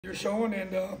You're showing,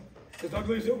 and as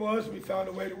ugly as it was, we found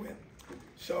a way to win.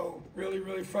 So really,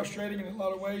 really frustrating in a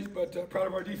lot of ways, but proud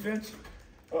of our defense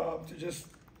to just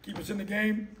keep us in the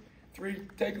game. 3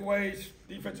 takeaways,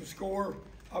 defensive score,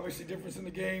 obviously difference in the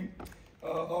game.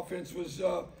 Offense was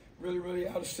really, really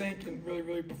out of sync and really,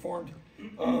 really performed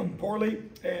poorly,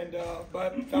 and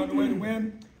but found a way to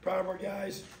win. Proud of our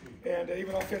guys, and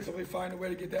even offensively, find a way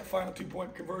to get that final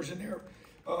 2-point conversion there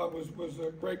was a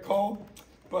great call.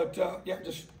 But yeah,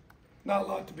 just not a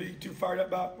lot to be too fired up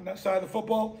about on that side of the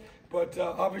football. But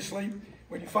obviously,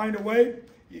 when you find a way,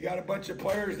 you got a bunch of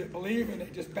players that believe, and they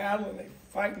just battle and they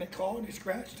fight and they claw and they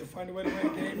scratch to find a way to win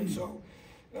a game. And so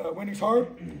winning's hard,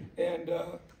 and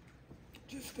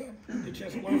just get a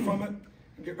chance to learn from it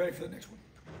and get ready for the next one.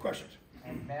 Questions?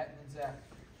 And Matt and Zach.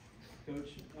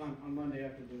 Coach, on Monday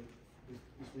after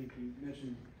this week, you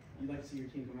mentioned you'd like to see your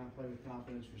team come out and play with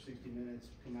confidence for 60 minutes,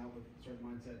 come out with a certain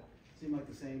mindset. Seemed like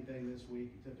the same thing this week,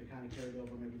 except it kind of carried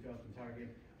over maybe throughout the entire game.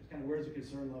 Just kind of where's the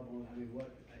concern level? I mean,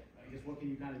 I guess what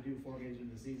can you kind of do 4 games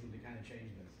into the season to kind of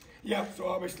change this? Yeah, so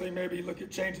obviously maybe look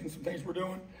at changing some things we're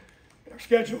doing in our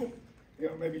schedule. You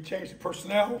know, maybe change the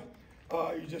personnel.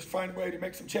 You just find a way to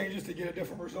make some changes to get a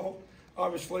different result.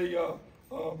 Obviously,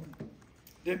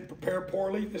 didn't prepare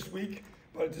poorly this week,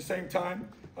 but at the same time,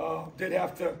 did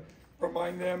have to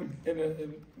remind them in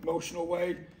an emotional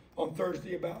way on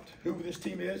Thursday about who this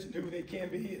team is and who they can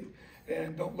be,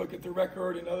 and don't look at the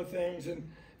record and other things and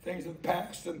things of the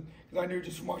past. And because I knew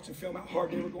just from watching film how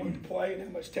hard they were going to play and how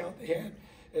much talent they had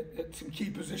at some key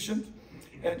positions.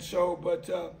 And so, but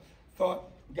thought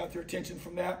we got their attention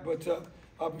from that, but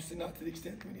obviously not to the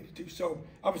extent we needed to. So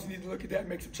obviously need to look at that and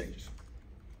make some changes.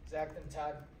 Zach and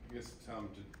Todd. I guess, Tom,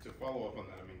 to follow up on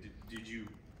that, I mean, did you,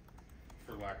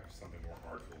 for lack of something more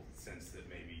artful, sense that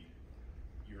maybe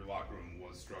your locker room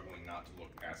was struggling not to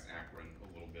look past Akron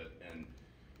a little bit? And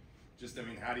just, I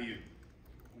mean,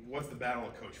 what's the battle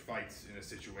a coach fights in a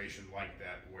situation like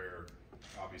that where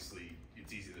obviously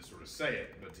it's easy to sort of say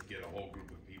it, but to get a whole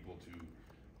group of people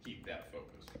to keep that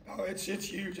focus? Oh, it's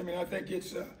huge. I mean, I think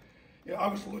it's, you know, I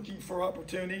was looking for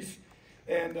opportunities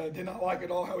and did not like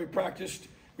at all how we practiced.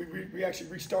 We actually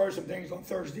restarted some things on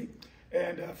Thursday.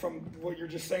 And from what you're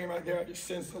just saying right there, I just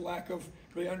sensed the lack of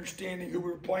really understanding who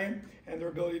we were playing and their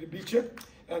ability to beat you.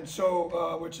 And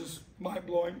so, which is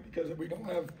mind-blowing because we don't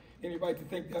have any right to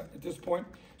think that at this point.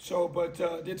 So, but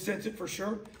did sense it for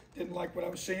sure. Didn't like what I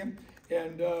was seeing.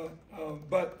 And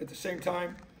but at the same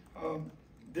time,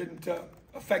 didn't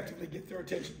effectively get their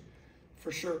attention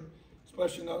for sure,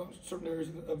 especially not in certain areas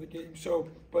of the game. So,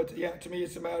 but yeah, to me,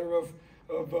 it's a matter of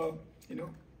you know,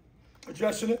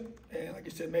 addressing it, and like I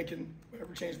said, making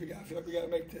whatever change we got. I feel like we got to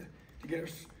make to get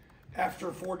us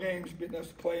after 4 games, getting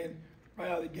us playing right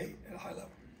out of the gate at a high level.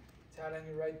 Todd on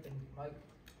your right, then Mike.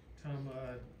 Tom,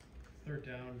 3rd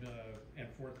down and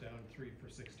 4th down, 3 for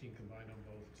 16 combined on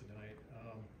both tonight.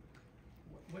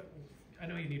 I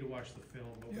know you need to watch the film,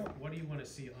 but yeah, what do you want to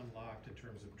see unlocked in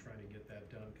terms of trying to get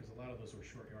that done? Because a lot of those were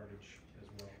short yardage as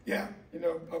well. Yeah, you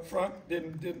know, up front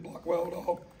didn't block well at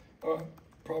all.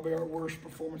 Probably our worst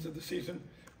performance of the season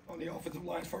on the offensive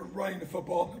line as far as running the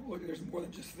football. Look, there's more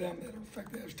than just them that are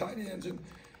affected. There's tight ends and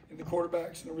the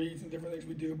quarterbacks and the reads and different things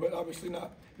we do, but obviously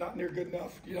not near good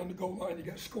enough. You get on the goal line, you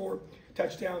got to score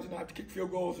touchdowns and not have to kick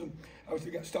field goals. And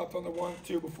obviously got stopped on the 1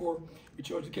 2 before we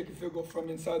chose to kick a field goal from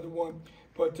inside the 1.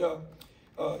 But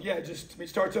yeah, just it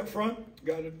starts up front.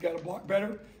 Got to block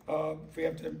better. If we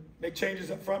have to make changes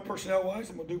up front personnel wise,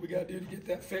 and we'll do what we got to do to get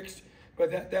that fixed. But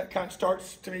that kind of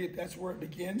starts, to me, that's where it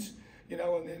begins, you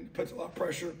know, and then puts a lot of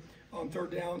pressure on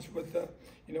 3rd downs with,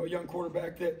 you know, a young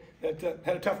quarterback that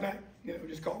had a tough night, you know,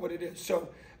 just call it what it is. So,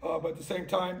 but at the same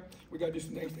time, we got to do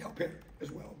some things to help him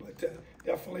as well. But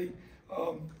definitely,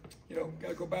 you know, got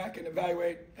to go back and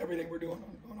evaluate everything we're doing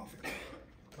on offense.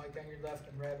 Mike on your left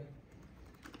and Ravi.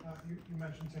 You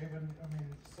mentioned Taven, I mean,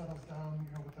 settles down,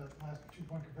 you know, with that last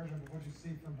 2-point conversion, but what did you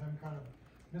see from him? Kind of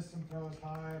missed some throws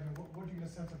high. I mean, what did you get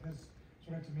a sense of his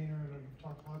sort of demeanor, and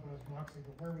talked a lot about his moxie,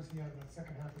 but where was he at in that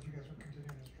second half as you guys were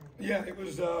continuing to struggle? Yeah, it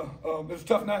was a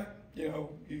tough night. You know,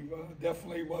 he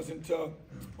definitely wasn't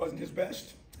his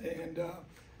best, and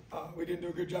we didn't do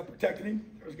a good job protecting him.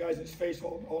 There was guys in his face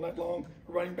all night long.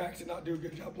 The running backs did not do a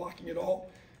good job blocking at all,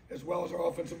 as well as our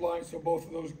offensive line. So both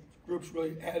of those groups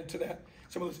really added to that.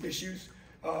 Some of those issues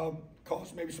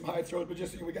caused maybe some high throws, but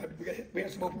just, you know, we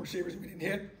had some open receivers that we didn't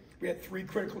hit. We had 3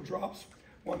 critical drops.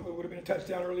 One would have been a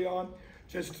touchdown early on.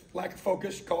 Just lack of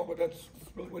focus, call it, but that's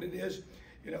really what it is.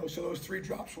 You know, so those 3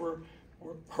 drops were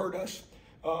hurt us,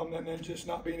 and then just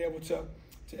not being able to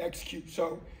execute.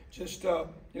 So just you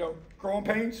know, growing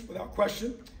pains without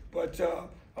question, but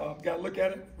got to look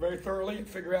at it very thoroughly and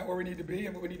figure out where we need to be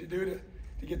and what we need to do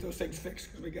to get those things fixed,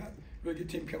 because we got a really good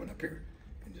team coming up here.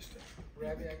 And just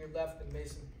Rabbit on your left and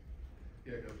Mason.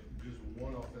 Yeah, Coach, just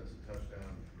one offensive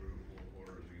touchdown through 4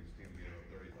 quarters against team gave up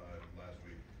 35 last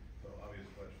week. So obvious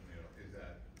question, is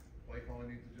that play calling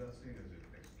needs adjusting? Is it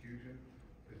execution?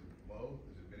 Is it low?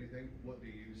 Is it anything? What do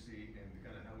you see, and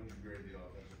kind of how would you grade the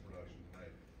offensive production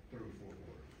tonight through 4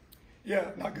 quarters?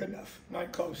 Yeah, not good enough,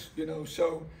 not close,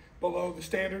 so below the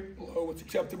standard, below what's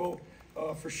acceptable,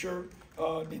 for sure.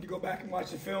 Need to go back and watch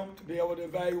the film to be able to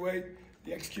evaluate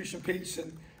the execution piece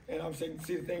and obviously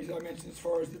see the things that I mentioned as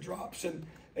far as the drops and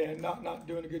not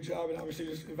doing a good job, and obviously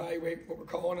just evaluate what we're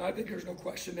calling. And I think there's no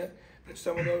question that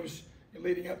some of those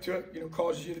leading up to it,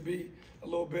 causes you to be a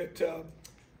little bit, a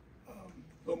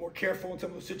little more careful in some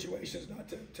of those situations, not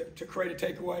to create a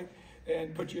takeaway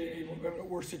and put you in a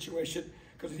worse situation,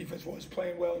 because the defense was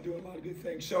playing well and doing a lot of good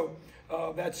things. So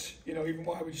that's, even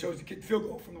why we chose to kick field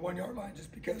goal from the 1 yard line,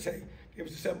 just because, hey, it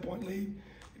was a 7-point lead.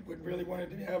 We really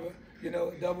wanted to have a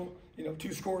double,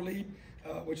 2-score lead,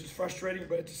 which is frustrating,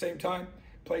 but at the same time,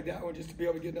 played that one just to be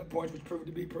able to get enough points, which proved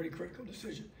to be a pretty critical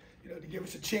decision, to give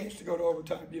us a chance to go to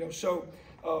overtime, So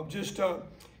just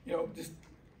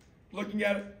looking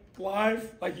at it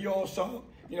live, like you all saw,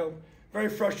 very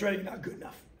frustrating, not good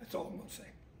enough. That's all I'm going to say.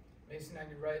 Mason on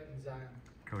your right and Zion.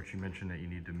 Coach, you mentioned that you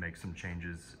need to make some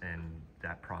changes, and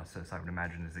that process, I would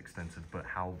imagine, is extensive, but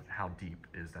how deep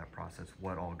is that process?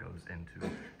 What all goes into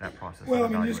that process? Well,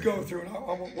 just go through, and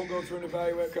we'll go through and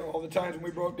evaluate all the times when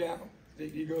we broke down.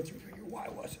 You go through thinking, why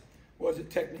was it? Was it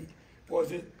technique?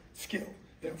 Was it skill?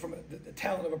 From the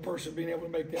talent of a person being able to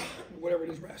make that, whatever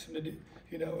it is we're asking them to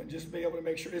do, and just be able to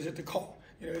make sure, is it the call?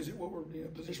 Is it what we're,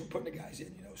 position we're putting the guys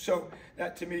in, So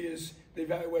that to me is the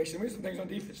evaluation. There's some things on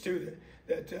defense too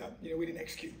that we didn't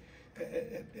execute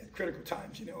at critical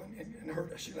times, and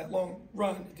hurt us. That long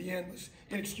run at the end was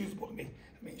inexcusable to me.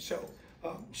 Shouldn't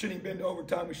have been to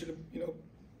overtime. We should have,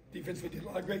 defensively did a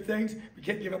lot of great things. We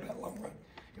can't give up that long run.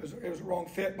 It was a wrong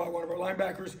fit by one of our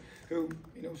linebackers who,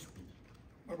 is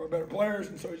one of our better players,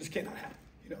 and so it just cannot happen.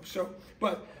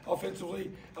 But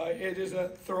offensively, it is a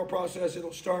thorough process.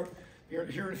 It'll start here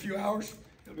in a few hours.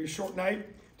 It'll be a short night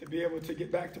to be able to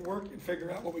get back to work and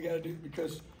figure out what we got to do,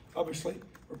 because obviously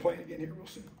we're playing again here real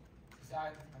soon.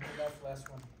 Zion on your left, last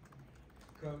one.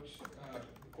 Coach,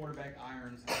 quarterback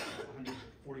Irons,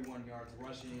 141 yards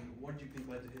rushing. What did you think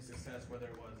led to his success, whether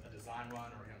it was a design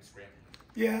run or him scrambling?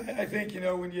 Yeah, I think,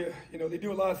 when they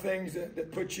do a lot of things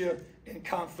that put you in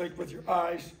conflict with your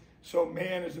eyes. So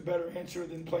man is a better answer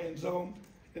than playing zone.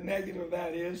 The negative of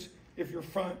that is if your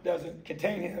front doesn't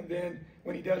contain him, then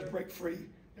when he does break free,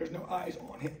 there's no eyes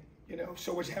on him.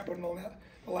 So what's happened on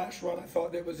the last run, I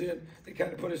thought that was they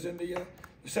kind of put us in the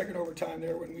second overtime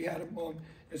there when we had him on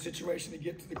a situation to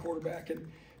get to the quarterback.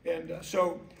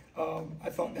 So I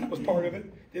thought that was part of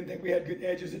it. Didn't think we had good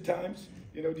edges at times,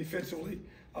 defensively.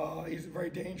 He's a very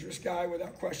dangerous guy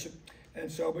without question.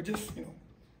 And so, but just,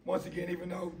 once again, even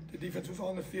though the defense was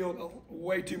on the field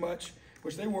way too much,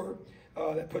 which they were,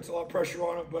 that puts a lot of pressure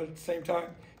on them. But at the same time,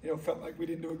 felt like we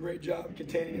didn't do a great job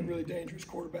containing a really dangerous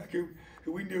quarterback who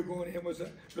we knew going in was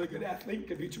a really good athlete,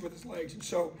 could beat you with his legs. And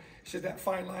so it's just that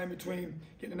fine line between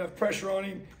getting enough pressure on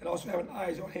him and also having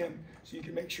eyes on him so you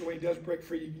can make sure when he does break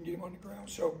free, you can get him on the ground.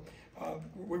 So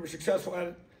we were successful at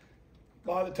it a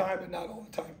lot of the time, but not all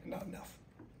the time, and not enough.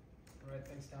 All right,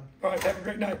 thanks, Tom. All right, have a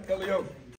great night, Leo.